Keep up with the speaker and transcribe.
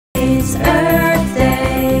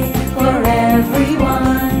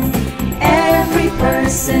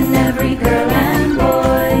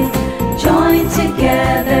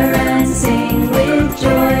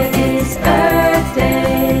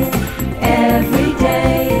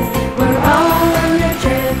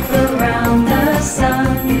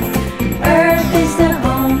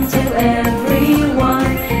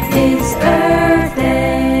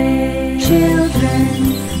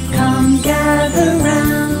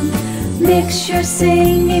Mix your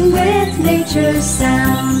singing with nature's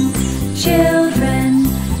sound. Children,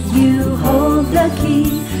 you hold the key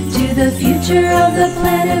to the future of the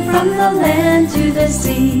planet, from the land to the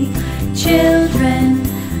sea. Children,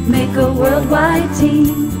 make a worldwide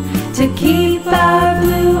team to keep our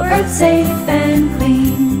blue earth safe and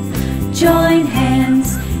clean. Join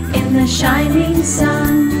hands in the shining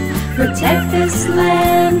sun, protect this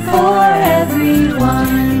land for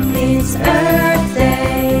everyone. It's Earth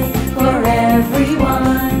Day for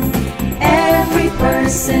everyone. Every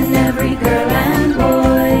person, every girl and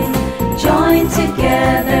boy, join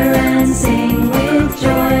together and sing with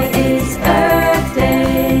joy. It's Earth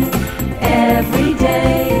Day every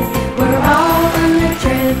day. We're all on a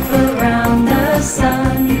trip around the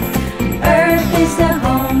sun. Earth is the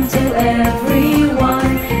home to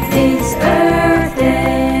everyone. It's Earth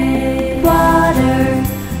Day. Water,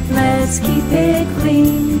 let's keep it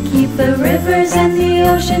clean. Keep the rivers and the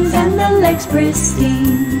oceans and the lakes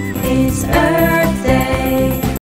pristine. It's Earth Day.